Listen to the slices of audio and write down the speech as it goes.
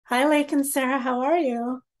Hi, Lake and Sarah. How are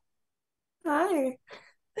you? Hi.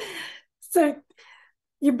 So,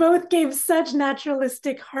 you both gave such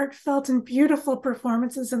naturalistic, heartfelt, and beautiful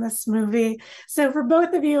performances in this movie. So, for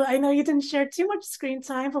both of you, I know you didn't share too much screen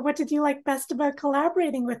time, but what did you like best about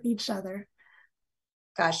collaborating with each other?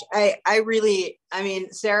 Gosh, I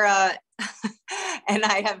mean, Sarah and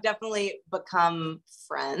I have definitely become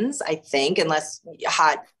friends, I think, unless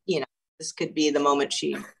this could be the moment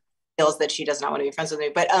she feels that she does not want to be friends with me.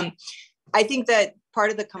 But I think that part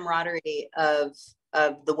of the camaraderie of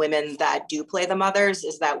the women that do play the mothers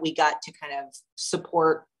is that we got to kind of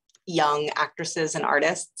support young actresses and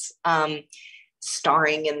artists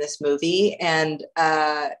starring in this movie. And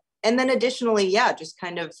then additionally, yeah, just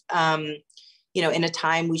kind of in a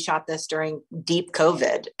time we shot this during deep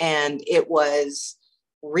COVID, and it was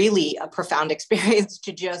really a profound experience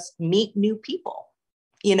to just meet new people,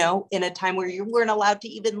 in a time where you weren't allowed to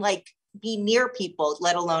even like be near people,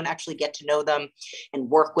 let alone actually get to know them and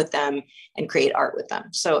work with them and create art with them.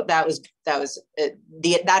 So that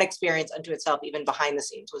experience unto itself, even behind the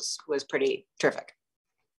scenes, was pretty terrific.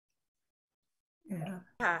 Yeah.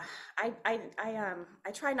 Yeah,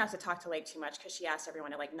 I try not to talk to Lake too much because she asks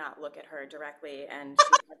everyone to like not look at her directly, and she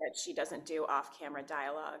said that she doesn't do off-camera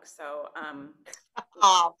dialogue, so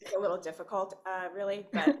Oh, it's a little difficult, really.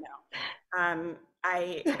 But no,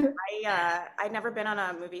 I'd never been on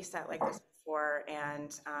a movie set like this before,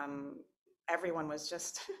 and everyone was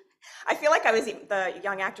just. I feel like I was the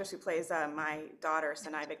young actress who plays my daughter,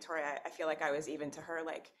 Sanai Victoria. I feel like I was even to her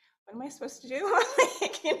like, what am I supposed to do?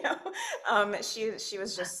 Like, she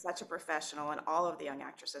was just such a professional, and all of the young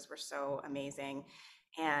actresses were so amazing.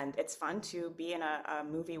 And it's fun to be in a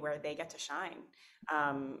movie where they get to shine.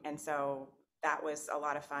 And so that was a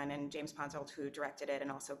lot of fun. And James Ponsoldt, who directed it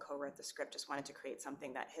and also co-wrote the script, just wanted to create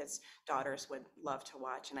something that his daughters would love to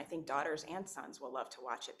watch. And I think daughters and sons will love to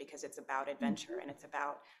watch it because it's about adventure and it's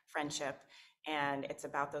about friendship and it's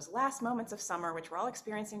about those last moments of summer, which we're all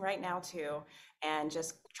experiencing right now too, and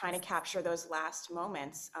just trying to capture those last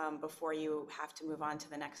moments before you have to move on to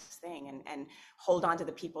the next thing and hold on to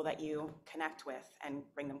the people that you connect with and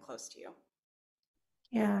bring them close to you.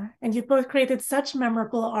 Yeah, and you've both created such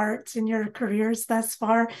memorable art in your careers thus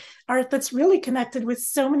far, art that's really connected with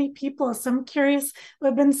so many people. So I'm curious,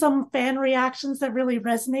 have been some fan reactions that really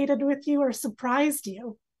resonated with you or surprised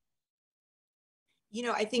you?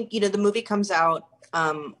 I think, the movie comes out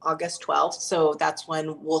August 12th. So that's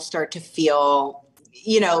when we'll start to feel,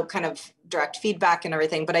 kind of direct feedback and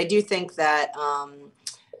everything. But I do think that,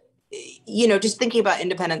 just thinking about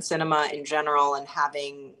independent cinema in general and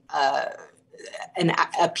having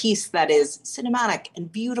a piece that is cinematic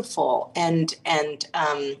and beautiful and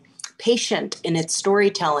patient in its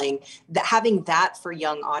storytelling, that having that for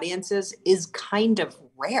young audiences is kind of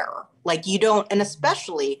rare. Like you don't, and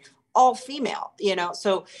especially all female,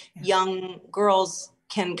 so Yeah. young girls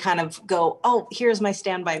can kind of go, oh, here's my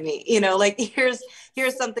Stand By Me, like here's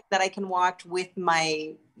something that I can watch with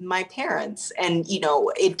my parents. And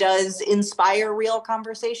it does inspire real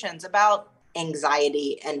conversations about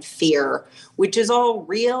anxiety and fear, which is all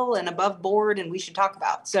real and above board and we should talk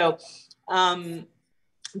about. So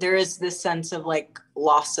there is this sense of like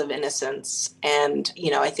loss of innocence, and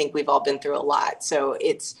I think we've all been through a lot. So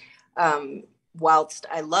it's whilst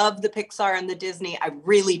I love the Pixar and the Disney, I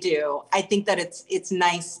really do, I think that it's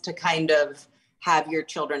nice to kind of have your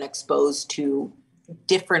children exposed to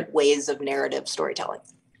different ways of narrative storytelling.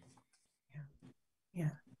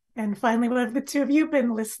 Yeah. And finally, what have the two of you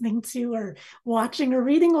been listening to or watching or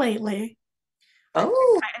reading lately? I'm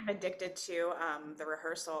Oh, kind of addicted to the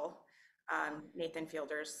rehearsal, Nathan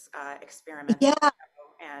Fielder's experimental yeah. show,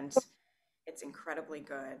 and it's incredibly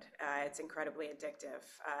good. It's incredibly addictive.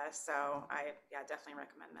 So yeah, definitely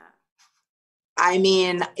recommend that. I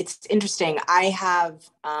mean, it's interesting. I'm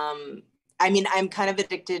kind of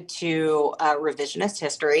addicted to revisionist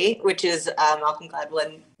history, which is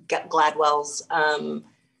Gladwell's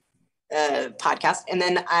podcast. And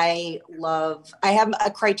then I have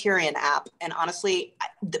a Criterion app. And honestly,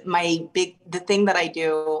 the thing that I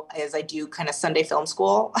do is I do kind of Sunday film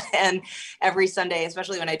school. And every Sunday,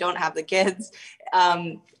 especially when I don't have the kids,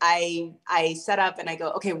 I set up and I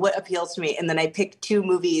go, okay, what appeals to me? And then I pick two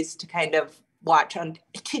movies to kind of watch on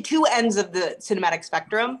two ends of the cinematic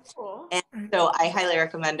spectrum. Cool. And so I highly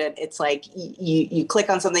recommend it. It's like you click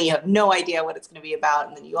on something, you have no idea what it's going to be about.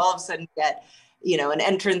 And then you all of a sudden get an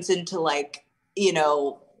entrance into like,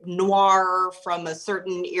 noir from a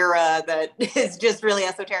certain era that is just really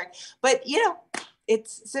esoteric. But,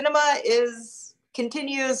 it's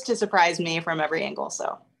continues to surprise me from every angle.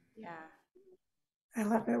 So Yeah. I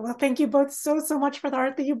love it. Well, thank you both so much for the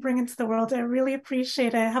art that you bring into the world. I really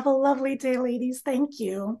appreciate it. Have a lovely day, ladies. Thank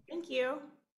you. Thank you.